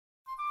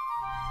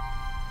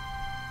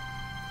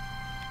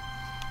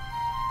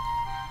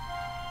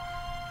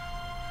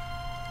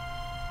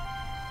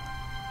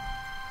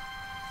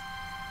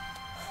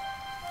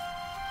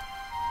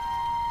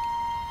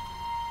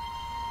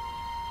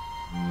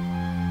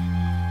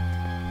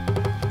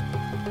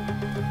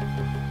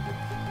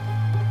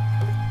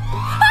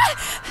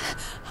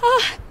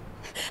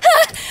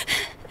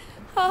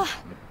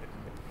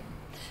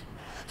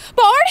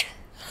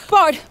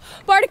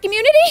Bard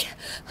community?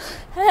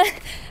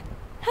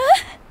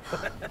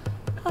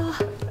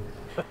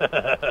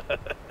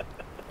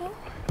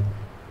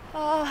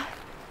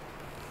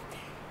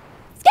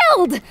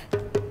 Skeld!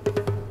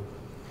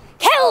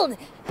 Keld!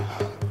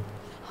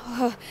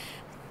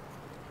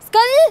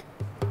 Skull?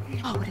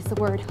 Oh, what is the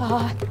word?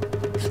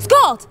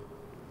 Scald!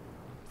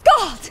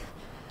 Scald!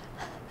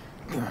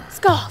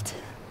 Scald.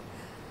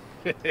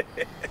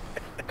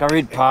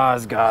 Karid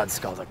Paz God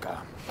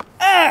Skaldaka.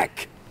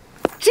 Ek!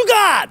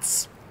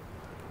 Chugats!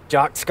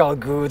 Jock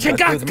Skalgud,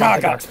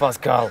 Chigat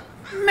Pascal.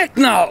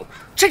 Lingnau!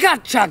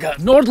 Chigat Chaga!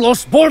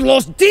 Nordlos,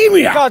 Bordlos,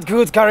 Demia! God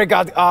Good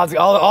Karigad Odds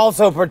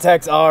also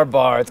protects our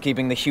bards,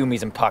 keeping the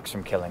Humies and Pucks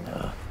from killing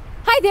them.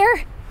 Hi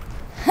there.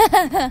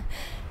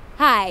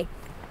 Hi.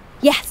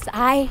 Yes,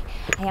 I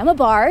am a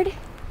bard.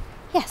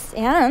 Yes,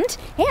 and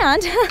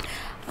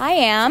I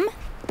am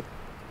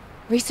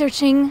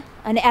researching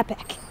an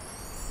epic.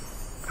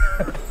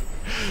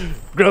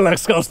 Grillneck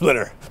Skull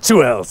Splitter.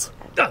 2 L's.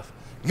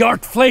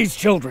 Yart Flay's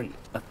children.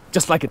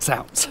 Just like it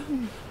sounds.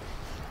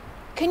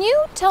 Can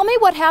you tell me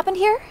what happened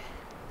here?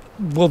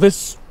 Will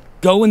this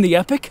go in the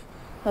epic?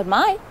 It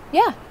might,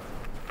 yeah.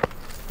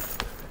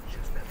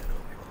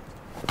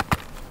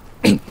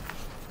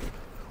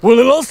 Well,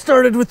 it all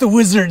started with the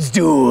wizard's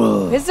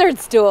duel.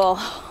 Wizard's duel.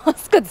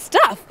 That's good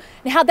stuff.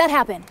 And how'd that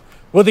happen?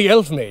 Well, the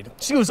elf maid,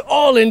 she was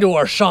all into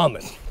our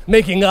shaman,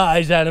 making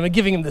eyes at him and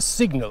giving him the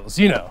signals,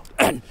 you know.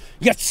 And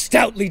yet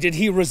stoutly did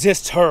he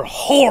resist her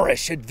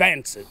whorish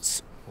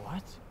advances.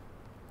 What?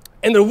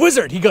 And the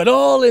wizard, he got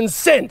all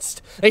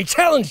incensed. They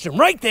challenged him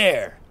right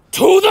there.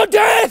 To the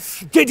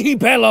death, did he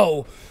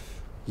bellow.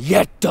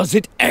 Yet does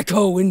it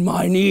echo in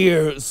mine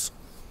ears.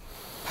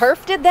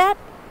 Perf did that?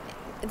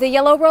 The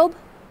yellow robe?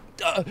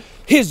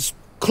 His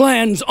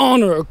clan's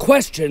honor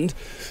questioned,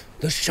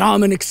 the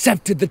shaman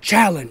accepted the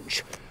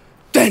challenge.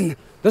 Then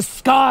the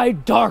sky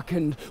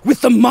darkened with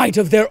the might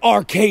of their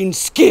arcane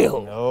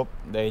skill. Nope,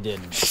 they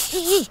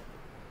didn't.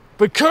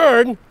 But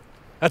Kern,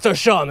 that's our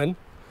shaman,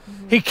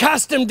 he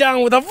cast him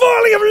down with a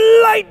volley of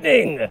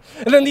lightning.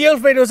 And then the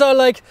elf maid was all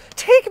like,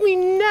 "Take me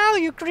now,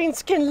 you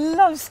green-skinned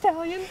love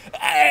stallion."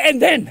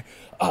 And then,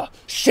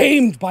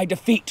 shamed by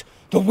defeat,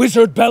 the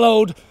wizard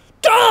bellowed,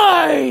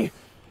 "Die!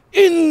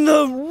 In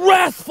the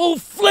wrathful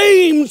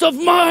flames of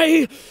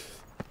my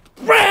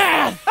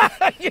wrath!"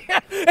 Yeah.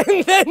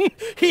 And then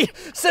he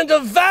sent a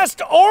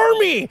vast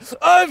army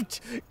of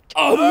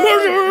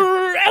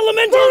murder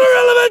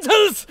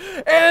elementals,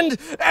 and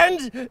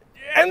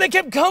they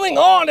kept coming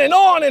on in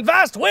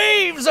vast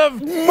waves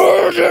of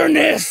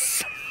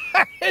murderness.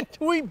 And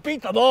we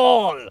beat them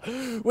all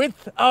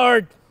with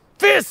our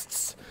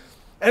fists.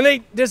 And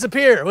they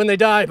disappear when they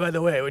die, by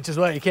the way, which is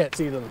why you can't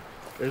see them.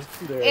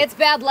 It's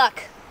bad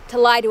luck to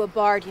lie to a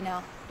bard, you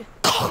know.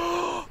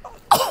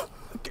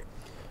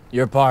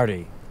 Your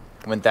party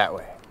went that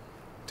way,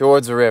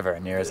 towards the river,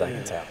 near as I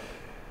can tell.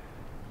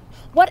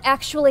 What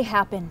actually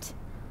happened?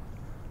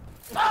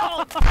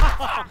 Oh,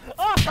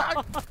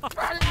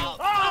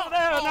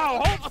 there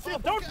now,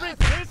 hold, don't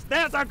resist,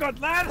 there's a good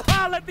lad.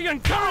 Let the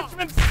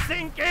encouragement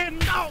sink in.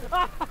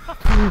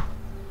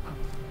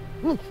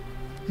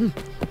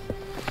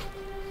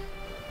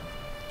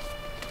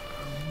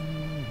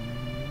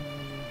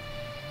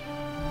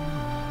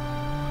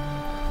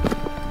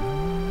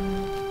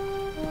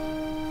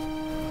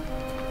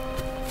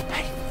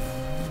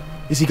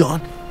 Is he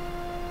gone?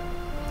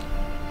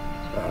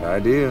 Bad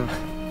idea.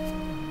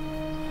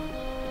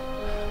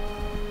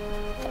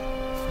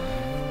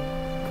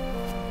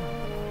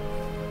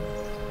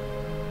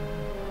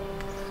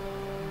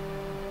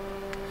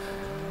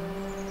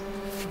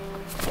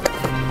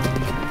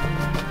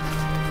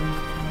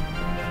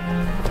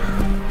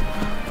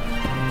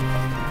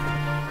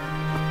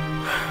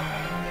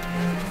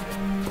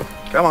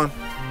 Come on.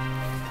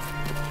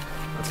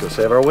 Let's go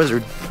save our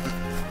wizard.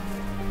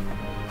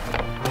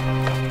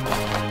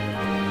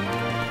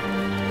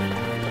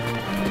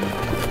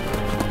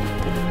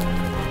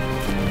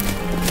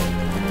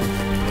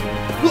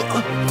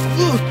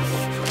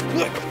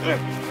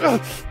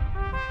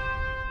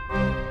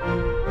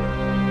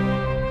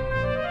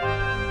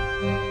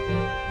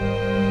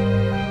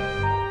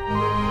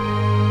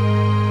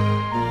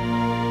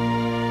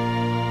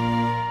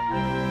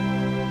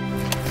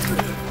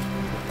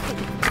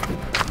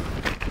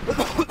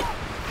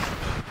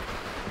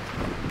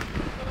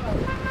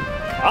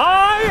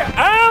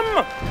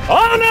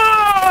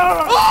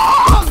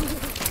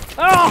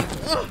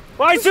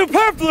 Why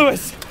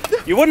superfluous?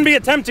 You wouldn't be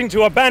attempting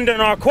to abandon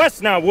our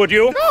quest now, would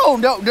you? No.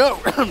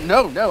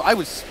 I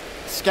was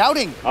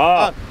scouting.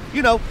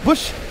 You know,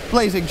 bush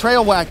blazing,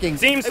 trail whacking.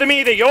 Seems to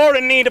me that you're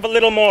in need of a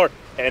little more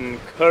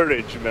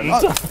encouragement.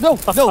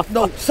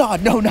 No,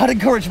 Sod, no, not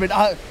encouragement.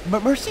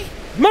 Mercy?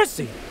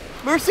 Mercy?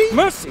 Mercy?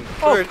 Mercy.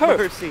 Oh,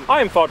 mercy.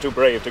 I am far too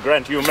brave to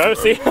grant you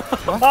mercy.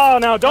 Oh,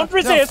 now don't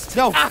resist.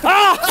 No.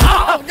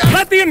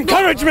 Let the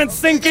encouragement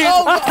sink in.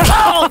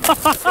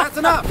 That's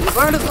enough. He's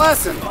learned his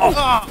lesson.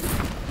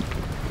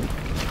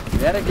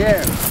 Yet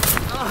again.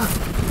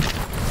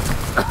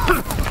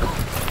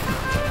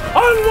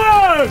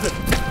 Onward!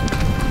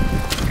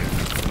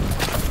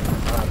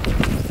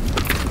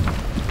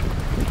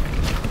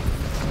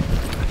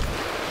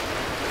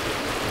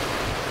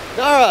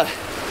 Nara,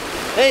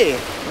 hey.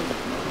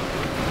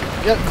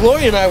 Yeah,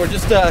 Gloria and I were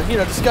just,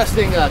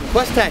 discussing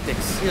quest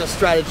tactics,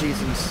 strategies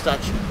and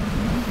such.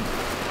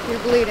 You're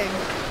bleeding.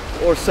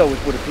 Or so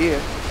it would appear.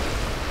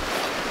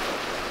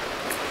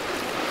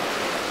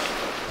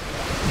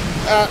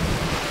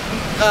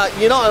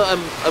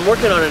 I'm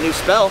working on a new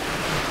spell.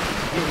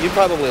 You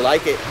probably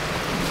like it.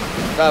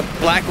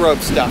 Black robe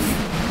stuff.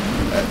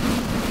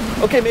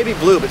 Okay, maybe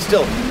blue, but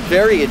still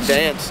very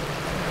advanced.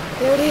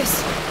 There it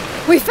is.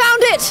 We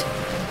found it!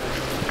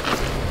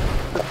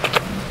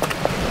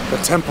 The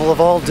Temple of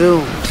All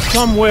Doom.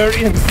 Somewhere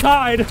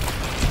inside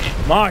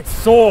my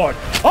sword.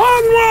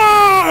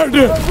 Onward!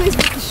 Always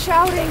with the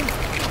shouting.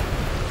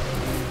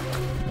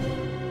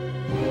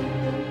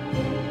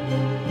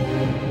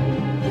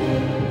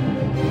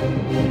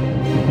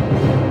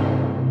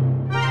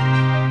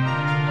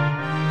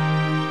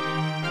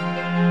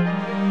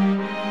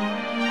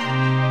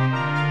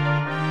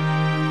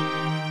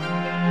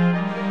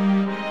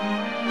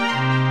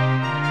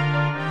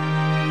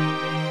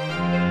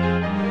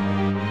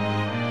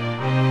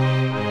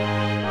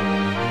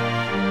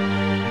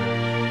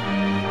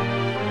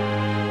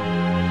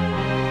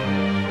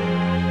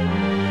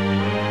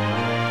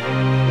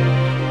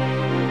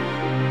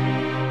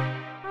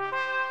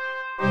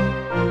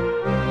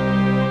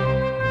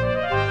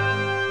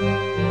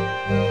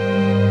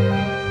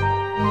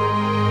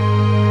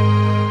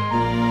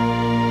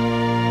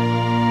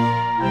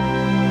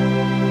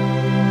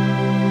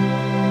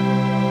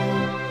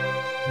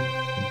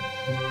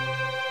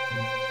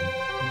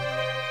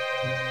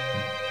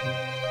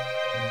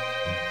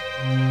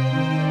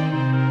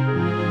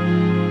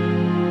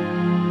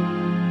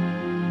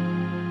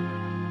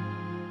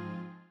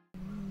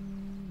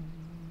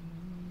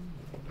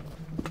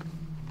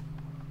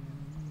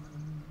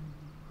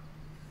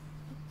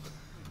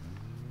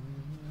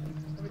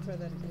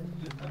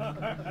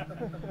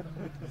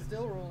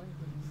 Still rolling.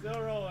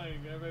 Still rolling.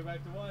 Everybody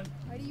back to one.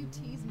 Why do you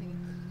tease me?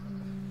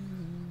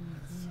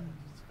 Just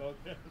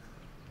focus.